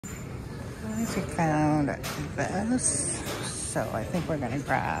Guys, we found this, so I think we're gonna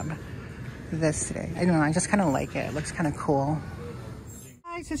grab this today. I don't know, I just kind of like it. It looks kind of cool.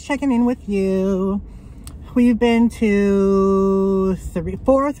 Guys, just checking in with you. We've been to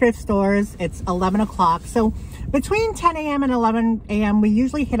 4 thrift stores. It's 11 o'clock. So between 10 a.m. and 11 a.m. we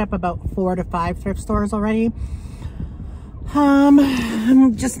usually hit up about 4 to 5 thrift stores already.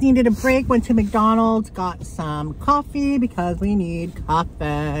 Just needed a break, went to McDonald's, got some coffee because we need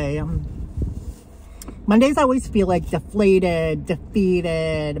coffee. Mondays I always feel like deflated,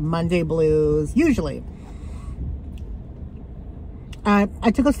 defeated, Monday blues, usually. I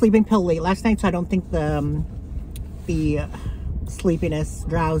took a sleeping pill late last night, so I don't think the sleepiness,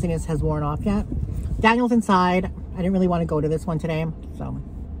 drowsiness has worn off yet. Daniel's inside. I didn't really want to go to this one today, so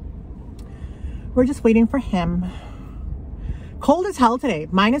we're just waiting for him. Cold as hell today,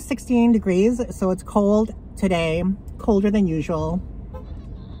 minus 16 degrees, so it's cold today, colder than usual.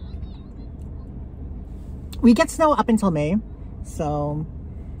 We get snow up until May, so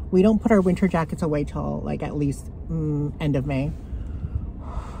we don't put our winter jackets away till like at least end of May.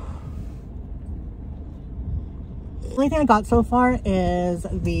 The only thing I got so far is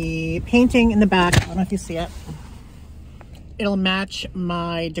the painting in the back. I don't know if you see it. It'll match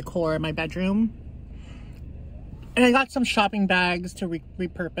my decor in my bedroom. And I got some shopping bags to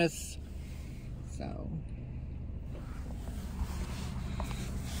repurpose. So.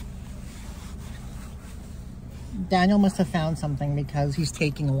 Daniel must have found something because he's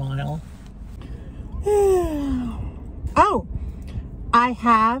taking a while. Oh, I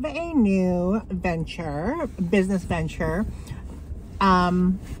have a new venture, business venture.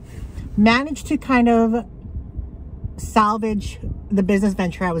 Managed to kind of salvage the business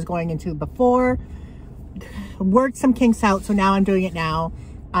venture I was going into before. Worked some kinks out, so now I'm doing it now.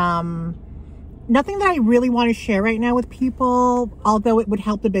 Nothing that I really want to share right now with people, although it would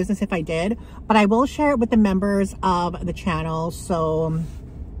help the business if I did, but I will share it with the members of the channel. So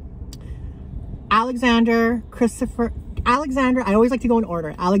Alexander, Christopher, Alexander, I always like to go in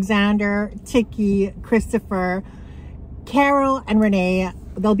order. Alexander, Tiki, Christopher, Carol, and Renee.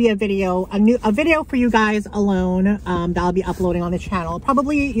 There'll be a video, a video for you guys alone that I'll be uploading on the channel,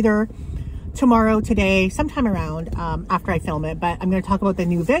 probably either tomorrow, today, sometime around after I film it. But I'm going to talk about the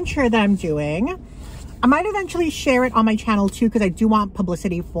new venture that I'm doing. I might eventually share it on my channel too, because I do want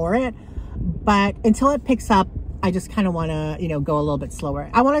publicity for it. But until it picks up, I just kind of want to, you know, go a little bit slower.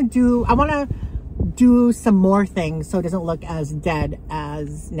 I want to do some more things so it doesn't look as dead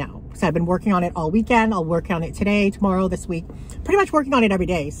as now. So I've been working on it all weekend. I'll work on it today, tomorrow, this week, pretty much working on it every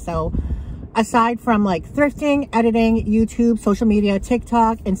day. So aside from like thrifting, editing, YouTube, social media,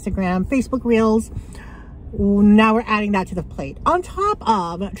 TikTok, Instagram, Facebook Reels, now we're adding that to the plate. On top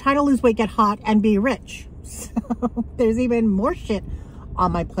of trying to lose weight, get hot, and be rich. So there's even more shit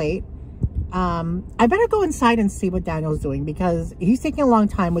on my plate. I better go inside and see what Daniel's doing because he's taking a long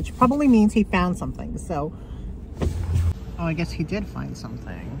time, which probably means he found something. So, oh, I guess he did find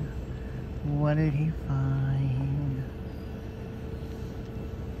something. What did he find?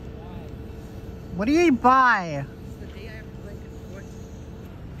 What did he buy? It's the day I have a broken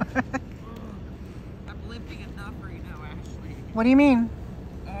foot. I'm limping enough right now, Ashley. What do you mean?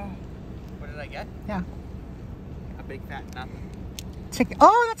 What did I get? Yeah. A big fat nothing. Chicken.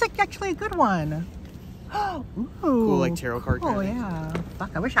 Oh, that's like actually a good one. Oh, ooh. Cool, like tarot card. Oh, yeah.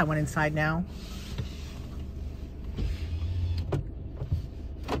 Fuck, I wish I went inside now.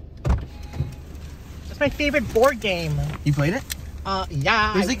 That's my favorite board game. You played it?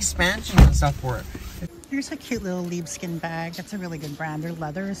 Yeah. There's expansions and stuff for it. Here's a cute little Liebskin bag. That's a really good brand. Their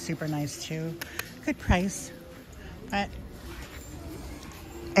leather is super nice too. Good price. But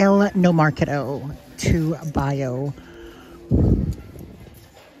El No Marketo to Bio.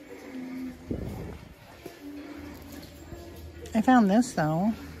 I found this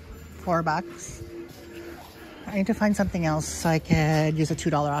though, $4. I need to find something else so I could use a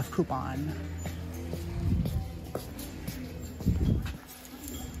 $2 off coupon.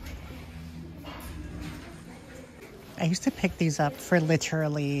 I used to pick these up for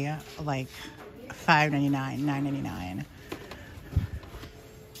literally like $5.99, $9.99.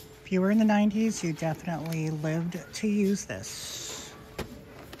 If you were in the 90s, you definitely lived to use this.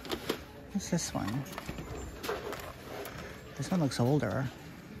 What's this one? This one looks older.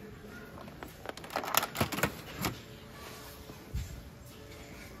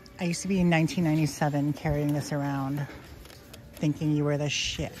 I used to be in 1997 carrying this around, thinking you were the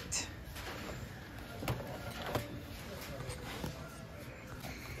shit.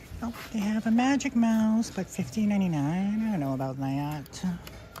 Oh, they have a Magic Mouse, but $15.99. I don't know about that.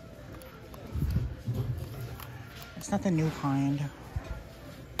 It's not the new kind.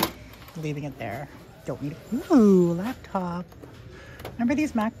 Leaving it there. Don't need it. Ooh, laptop. Remember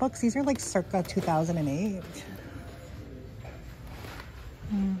these MacBooks? These are like circa 2008.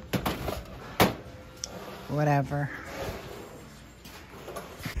 Whatever.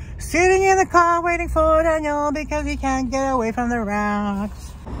 Sitting in the car waiting for Daniel because he can't get away from the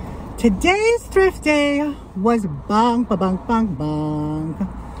rocks. Today's thrift day was bunk, bunk, bunk, bunk.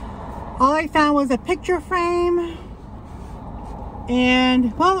 All I found was a picture frame.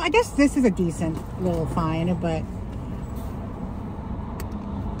 And, well, I guess this is a decent little find, but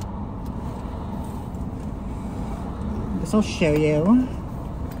this will show you.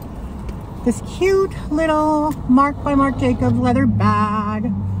 This cute little Marc by Marc Jacobs leather bag.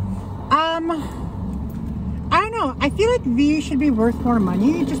 I don't know. I feel like these should be worth more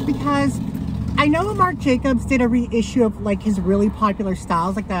money just because I know Marc Jacobs did a reissue of like his really popular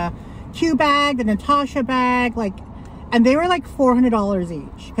styles, like the Q bag, the Natasha bag, like, and they were like $400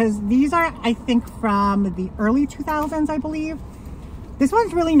 each because these are, I think, from the early 2000s, I believe. This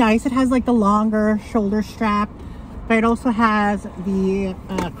one's really nice. It has like the longer shoulder strap, but it also has the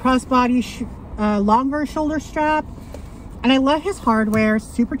crossbody longer shoulder strap. And I love his hardware,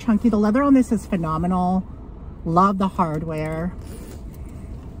 super chunky. The leather on this is phenomenal. Love the hardware.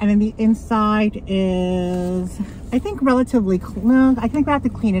 And then the inside is, I think, relatively clean. I think I have to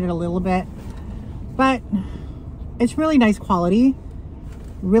clean it a little bit, but it's really nice quality,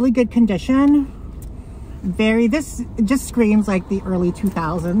 really good condition. This just screams like the early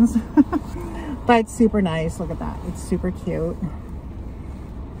 2000s, but it's super nice. Look at that. It's super cute.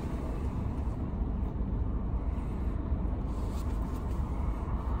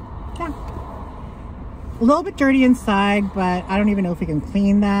 Yeah. A little bit dirty inside, but I don't even know if we can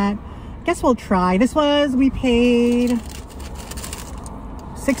clean that. Guess we'll try. We paid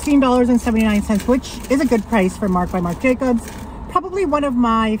 $16.79, which is a good price for Marc by Marc Jacobs. Probably one of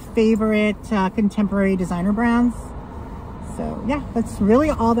my favorite contemporary designer brands. So yeah, that's really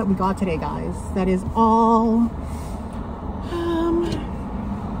all that we got today, guys. That is all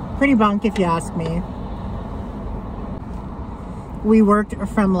pretty bunk if you ask me. We worked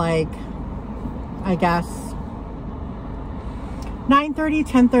from like, I guess, 9:30,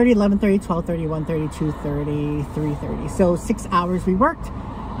 10:30, 11:30, 12:30, 1:30, 2:30, 3:30. So 6 hours we worked,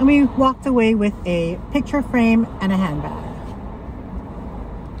 and we walked away with a picture frame and a handbag.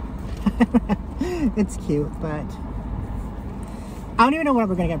 It's cute, but I don't even know what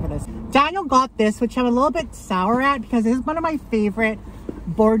we're gonna get for this. Daniel got this, which I'm a little bit sour at because this is one of my favorite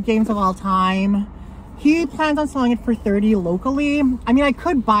board games of all time. He plans on selling it for $30 locally. I mean, I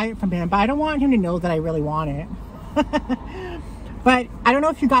could buy it from him, but I don't want him to know that I really want it. But I don't know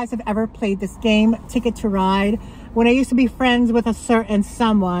if you guys have ever played this game, Ticket to Ride. When I used to be friends with a certain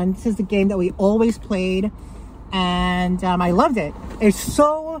someone, this is the game that we always played, and I loved it. It's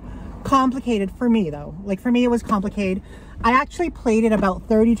so complicated for me, though. Like, for me, it was complicated. I actually played it about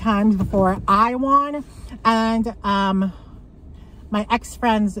 30 times before I won, and my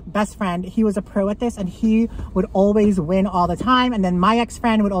ex-friend's best friend, he was a pro at this, and he would always win all the time, and then my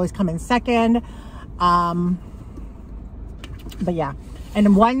ex-friend would always come in second. But yeah,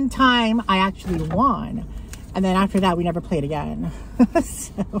 and one time I actually won, and then after that we never played again.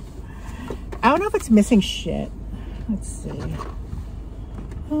 So I don't know if it's missing shit. Let's see.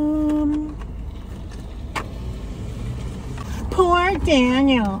 Poor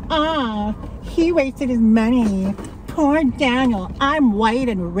Daniel. He wasted his money. Poor Daniel. I'm white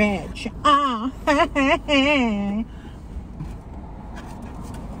and rich.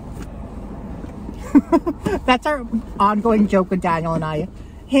 That's our ongoing joke with Daniel and I.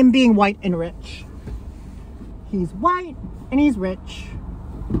 Him being white and rich. He's white and he's rich.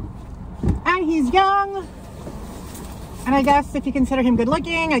 And he's young. And I guess if you consider him good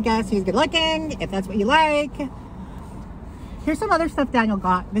looking, I guess he's good looking, if that's what you like. Here's some other stuff Daniel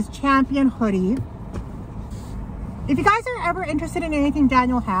got. This Champion hoodie. If you guys are ever interested in anything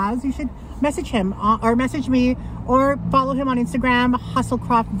Daniel has, you should message him or message me or follow him on Instagram,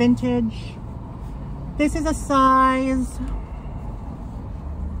 Hustlecroft Vintage. This is a size,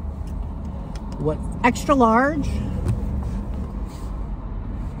 what, extra large.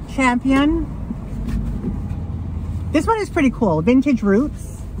 Champion. This one is pretty cool. Vintage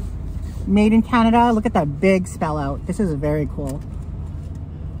Roots, made in Canada. Look at that big spell out. This is very cool.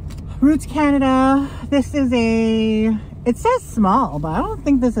 Roots Canada. This is it says small, but I don't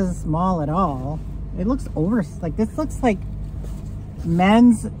think this is small at all. It looks like this looks like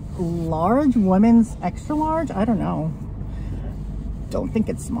men's large, women's extra large. I don't know. Don't think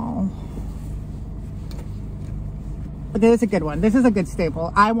it's small. But this is a good one. This is a good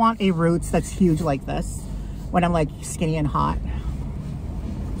staple. I want a Roots that's huge like this when I'm like skinny and hot.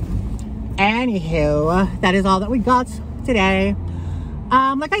 Anywho, that is all that we got today.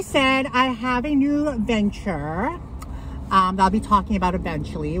 Like I said, I have a new venture that I'll be talking about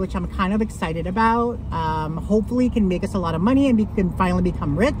eventually, which I'm kind of excited about. Hopefully it can make us a lot of money and we can finally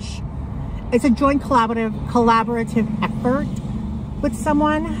become rich. It's a joint collaborative effort with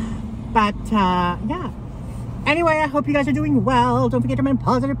someone, but yeah. Anyway, I hope you guys are doing well. Don't forget to remain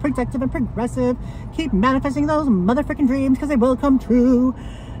positive, protective, and progressive. Keep manifesting those motherfucking dreams because they will come true.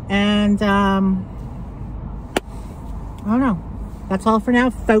 And I don't know. That's all for now,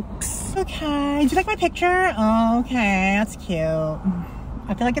 folks. Okay, did you like my picture? Okay, that's cute.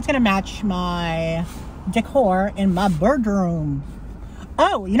 I feel like it's gonna match my decor in my bedroom.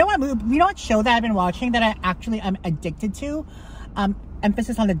 Oh, you know what show that I've been watching that I actually am addicted to?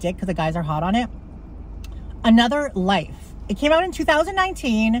 Emphasis on the dick because the guys are hot on it. Another Life. It came out in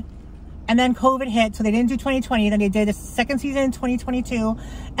 2019 and then COVID hit, so they didn't do 2020. Then they did a second season in 2022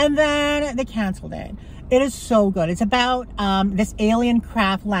 and then they canceled it. It is so good. It's about this alien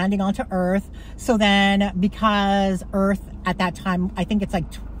craft landing onto Earth. So then because Earth at that time, I think it's like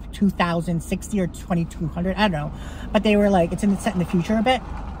 2060 or 2200, I don't know. But they were like, it's set in the future a bit.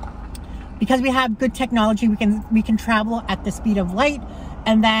 Because we have good technology, we can travel at the speed of light.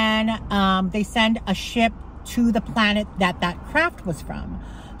 And then they send a ship to the planet that craft was from.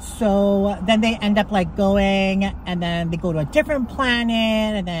 So then they end up like going and then they go to a different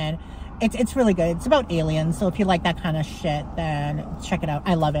planet and then it's really good. It's about aliens. So if you like that kind of shit, then check it out.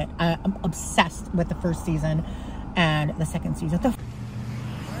 I love it. I'm obsessed with the first season and the second season.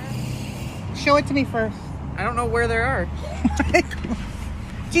 Show it to me first. I don't know where they are.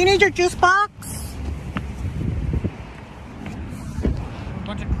 Do you need your juice box? A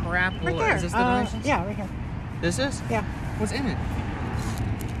bunch of crap. Right there. Is this the directions? Yeah, right here. This is? Yeah. What's in it?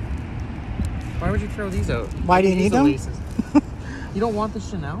 Why would you throw these out? Why do you need them? Laces. You don't want this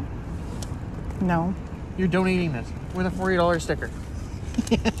Chanel? No. You're donating this with a $40 sticker.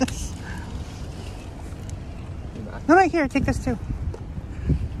 Yes. No, right here. Take this too.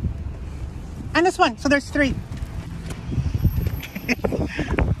 And this one. So there's 3.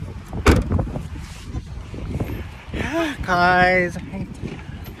 Guys,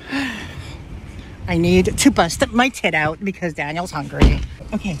 I need to bust my tit out because Daniel's hungry.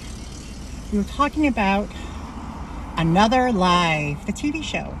 Okay, we were talking about Another Life, the TV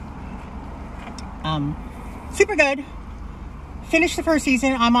show. Super good. Finished the first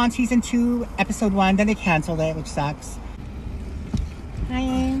season. I'm on season 2, episode 1. Then they canceled it, which sucks. Hi.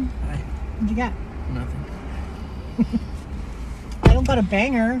 Hi. What'd you get? Nothing. I don't got a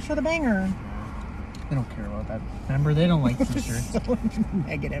banger. Show the banger. They don't care about that. Remember, they don't like t-shirts. So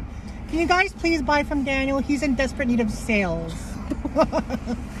negative. Can you guys please buy from Daniel? He's in desperate need of sales.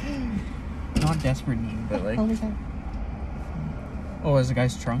 Not desperate need, but like... What was that? Oh, is the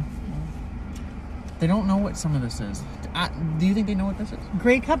guy's trunk? They don't know what some of this is. Do you think they know what this is?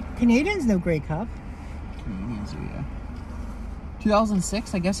 Grey Cup? Canadians know Grey Cup. Canadians do, yeah.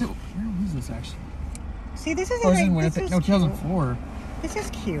 2006, I guess it... Where was this actually? See, this is... Oh, it was in Winnipeg. No, 2004. This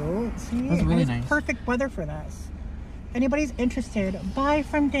is cute. See, that's really nice. Perfect weather for this. Anybody's interested, buy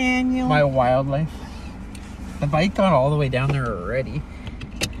from Daniel. My wildlife. The bike got all the way down there already.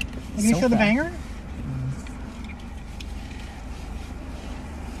 Can you show the banger?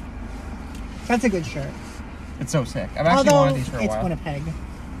 That's a good shirt. It's so sick. I've actually wanted these for a while. It's Winnipeg.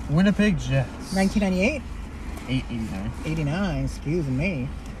 Winnipeg Jets. 1998? 89. 89, excuse me.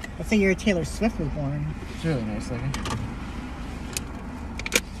 Let's say year Taylor Swift was born. It's really nice looking.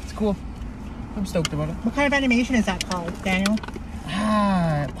 It's cool. I'm stoked about it. What kind of animation is that called, Daniel?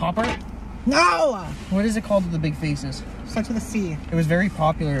 Pop art? No! What is it called with the big faces? Starts with a C. It was very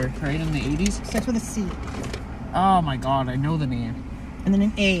popular, right, in the 80s? Starts with a C. Oh my god, I know the name. And then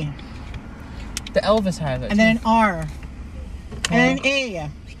an A. The Elvis has it. And then an R. And an A.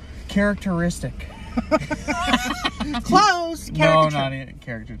 Characteristic. Close! Caricature. No, not a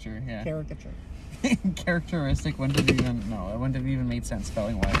caricature, yeah. Caricature. Characteristic wouldn't have even, no, it wouldn't have even made sense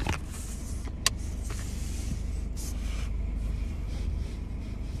spelling wise.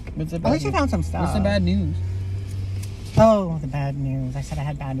 What's the bad At least you news? found some stuff. What's the bad news? Oh, the bad news. I said I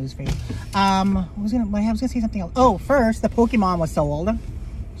had bad news for you. I was gonna say something else. Oh, first, the Pokemon was sold.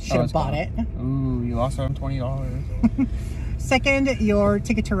 Should have bought it. Ooh, you lost on $20. Second, your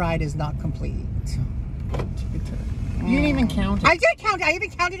ticket to ride is not complete. You didn't even count it. I did count it. I even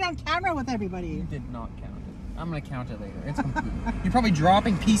counted it on camera with everybody. You did not count it. I'm gonna count it later. It's complete. You're probably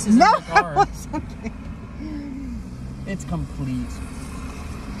dropping pieces in the car. Okay. It's complete.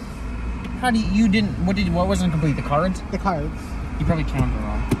 How do you didn't? What wasn't complete? The cards? The cards. You probably counted it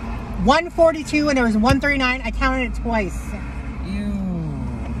wrong. 142 and there was 139. I counted it twice. Ew.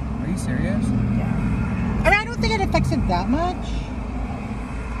 Are you serious? Yeah. I mean, I don't think it affects it that much.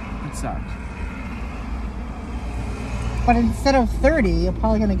 It sucks. But instead of 30, you're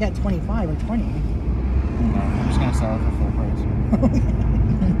probably going to get 25 or 20. No, I'm just going to sell it for full price.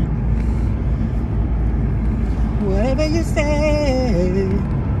 Whatever you say.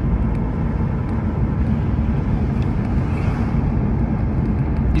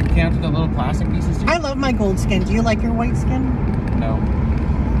 You counted the little plastic pieces too? I love my gold skin. Do you like your white skin? No.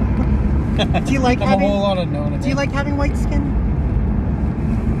 Do you like I'm having? a whole lot of no. Do you like having white skin?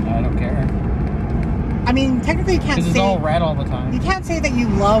 I don't care. I mean, technically you can't say... Because it's all red all the time. You can't say that you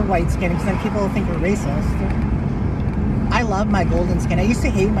love white skin because then people will think you're racist. I love my golden skin. I used to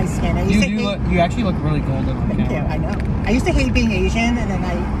hate my skin. You actually look really golden on camera. camera. I know. I used to hate being Asian, and then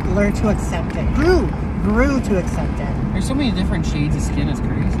I learned to accept it. Grew to accept it. There's so many different shades of skin. It's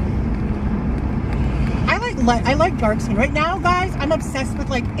crazy. I like dark skin. Right now, guys, I'm obsessed with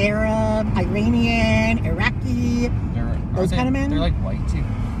like Arab, Iranian, Iraqi, those kind of men. They're like white too.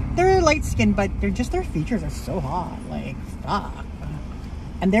 They're light skinned, but their features are so hot. Like, fuck.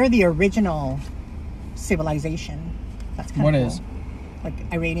 And they're the original civilization. That's kind of cool. What is? Like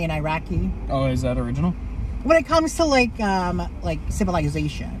Iranian, Iraqi. Oh, is that original? When it comes to like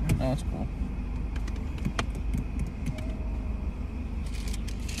civilization. Oh, that's cool.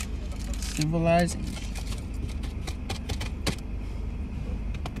 Civilization.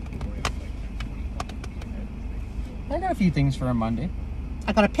 I got a few things for a Monday.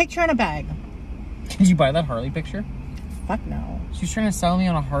 I got a picture and a bag. Did you buy that Harley picture? Fuck no. She's trying to sell me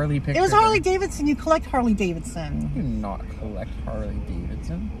on a Harley picture. It was Harley Davidson. You collect Harley Davidson. I do not collect Harley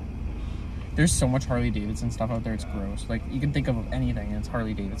Davidson. There's so much Harley Davidson stuff out there, it's gross. Like, you can think of anything and it's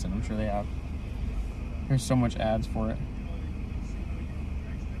Harley Davidson. I'm sure they have. There's so much ads for it.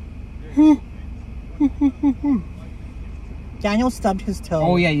 Daniel stubbed his toe.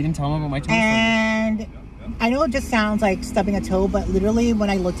 Oh yeah, you didn't tell him about my toe. And I know it just sounds like stubbing a toe, but literally when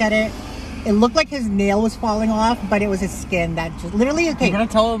I looked at it, it looked like his nail was falling off, but it was his skin that just literally, okay. You're gonna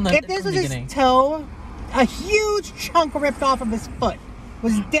tell him that if this was his toe, a huge chunk ripped off of his foot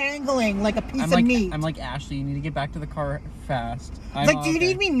was dangling like a piece of meat. I'm like, Ashley, you need to get back to the car fast. Like, do you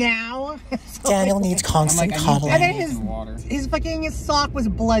need me now? So Daniel needs constant cuddling. And then his fucking sock was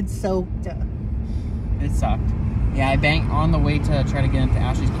blood soaked. It sucked. Yeah, I banged on the way to try to get into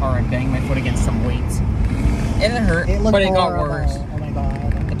Ashley's car. I banged my foot against some weights. And it hurt, but it got worse. Oh my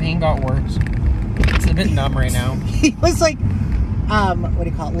god. The pain got worse. It's a bit numb right now. He was like, what do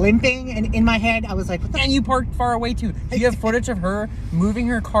you call it, limping, and in my head I was like, what the and you parked far away too. Do you have footage of her moving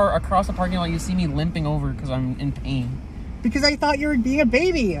her car across the parking lot? You see me limping over because I'm in pain. Because I thought you were being a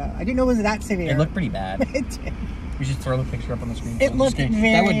baby. I didn't know it was that severe. It looked pretty bad. It did. We should throw the picture up on the screen. It looked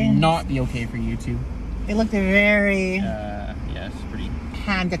very... That would not be okay for YouTube. It looked very... yes, pretty...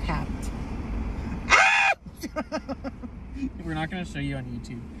 handicapped. Ah! We're not going to show you on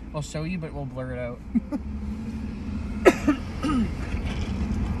YouTube. We'll show you, but we'll blur it out.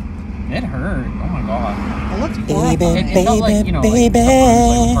 It hurt. Oh my god. It looks baby, horrible. It felt like, you know, like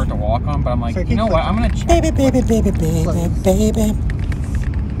sometimes like hard to walk on, but I'm like, you know what? I'm gonna check.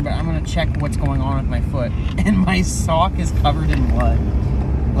 But I'm gonna check what's going on with my foot, and my sock is covered in blood.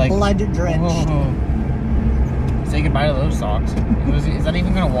 Like blood drenched. Oh. Say goodbye to those socks. Is that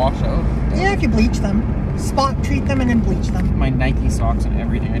even gonna wash out? Yeah, if you bleach them. Spot treat them and then bleach them. My Nike socks and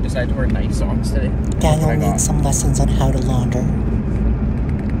everything. I decided to wear Nike socks today. Daniel needs some lessons on how to launder.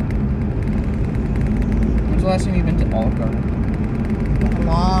 When's the last time you've been to Olive Garden? A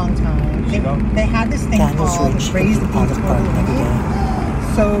long time. They had this thing Daniel's called braised beef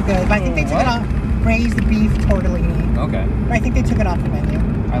tortellini. So good. But I think they took it off. Braised beef tortellini. Okay. But I think they took it off the menu.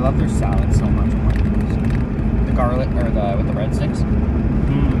 I love their salad so much. The garlic, or with the breadsticks.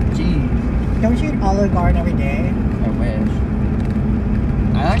 Geez. Don't you eat Olive Garden every day? I wish.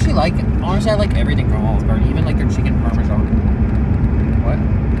 I actually like it. Honestly, I like everything from Olive Garden, even like their chicken parmesan. What?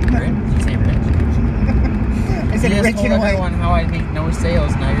 Rich? Did you say rich? I said rich told in a way. everyone how I make no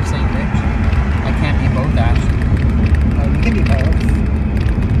sales, now you're saying rich. I can't be both, Ashley. Oh, you can be both.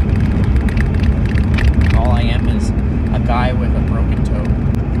 All I am is a guy with a broken toe.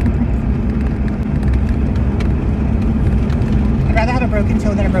 I'd rather have a broken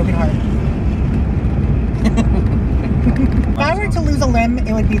toe than a broken heart. If I were to lose a limb,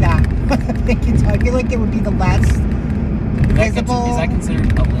 it would be that. I feel like it would be the less visible. Is that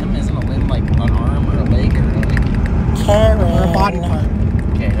considered a limb? Isn't a limb like an arm or a leg or like or a body part?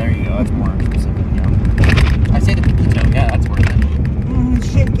 Okay, there you go. That's more specific. Yeah. I say the pinky toe. Yeah, that's worth it.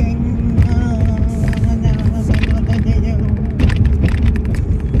 Shaking.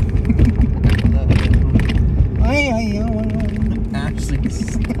 Actually,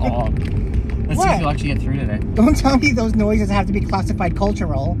 off. Let's see What? if you'll actually get through today. Don't tell me those noises have to be classified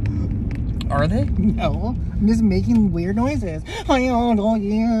cultural. Are they? No, I'm just making weird noises. I adore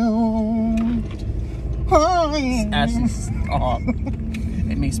you. Ashley, stop.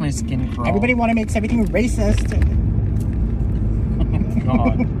 It makes my skin crawl. Everybody makes everything racist.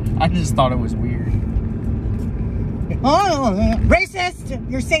 God, I just thought it was weird. Racist!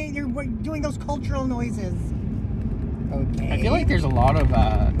 You're doing those cultural noises. Okay. I feel like there's a lot of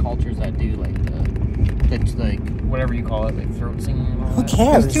cultures that do like like whatever you call it, like throat singing and all Who that.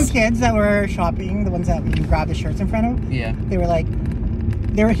 cares? Those 2 kids that were shopping, the ones that you grabbed the shirts in front of, Yeah. they were like,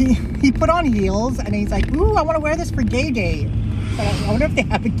 he put on heels and he's like, ooh, I want to wear this for gay day. So I wonder if they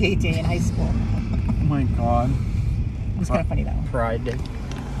have a gay day in high school. Oh my God. It's kind of funny though. Pride Day.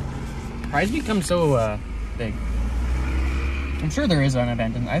 Pride's become so big. I'm sure there is an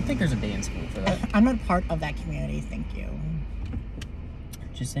event, and I think there's a day in school for that. I'm not part of that community, thank you.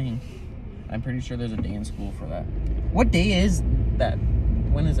 Just saying. I'm pretty sure there's a day in school for that. What day is that?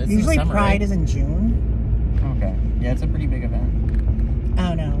 When is it? It's Usually in the summer, Pride right? is in June. Okay. Yeah, it's a pretty big event. I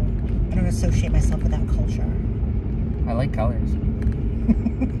don't know. I don't associate myself with that culture. I like colors.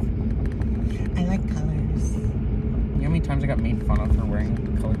 I like colors. You know how many times I got made fun of for wearing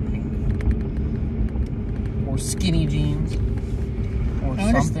the color pink? Or skinny jeans? Or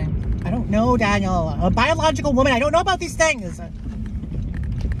something? I don't know, Daniel. I'm a biological woman. I don't know about these things.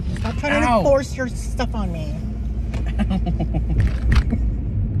 Stop trying to force your stuff on me.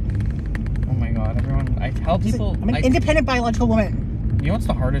 Oh my God, everyone. I tell people... I'm an independent biological woman. You know what's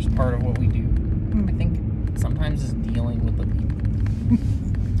the hardest part of what we do? I think sometimes is dealing with the people.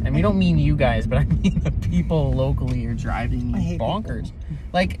 And we don't mean you guys, but I mean the people locally are driving me bonkers.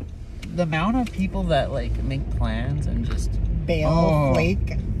 Like, the amount of people that, like, make plans and just... Bail,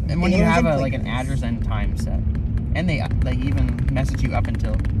 flake. And when you have like an address and time set. And they even message you up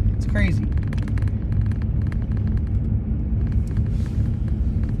until... It's crazy.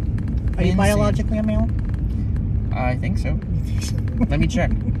 Are you biologically a male? I think so. Let me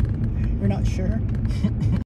check. You're not sure?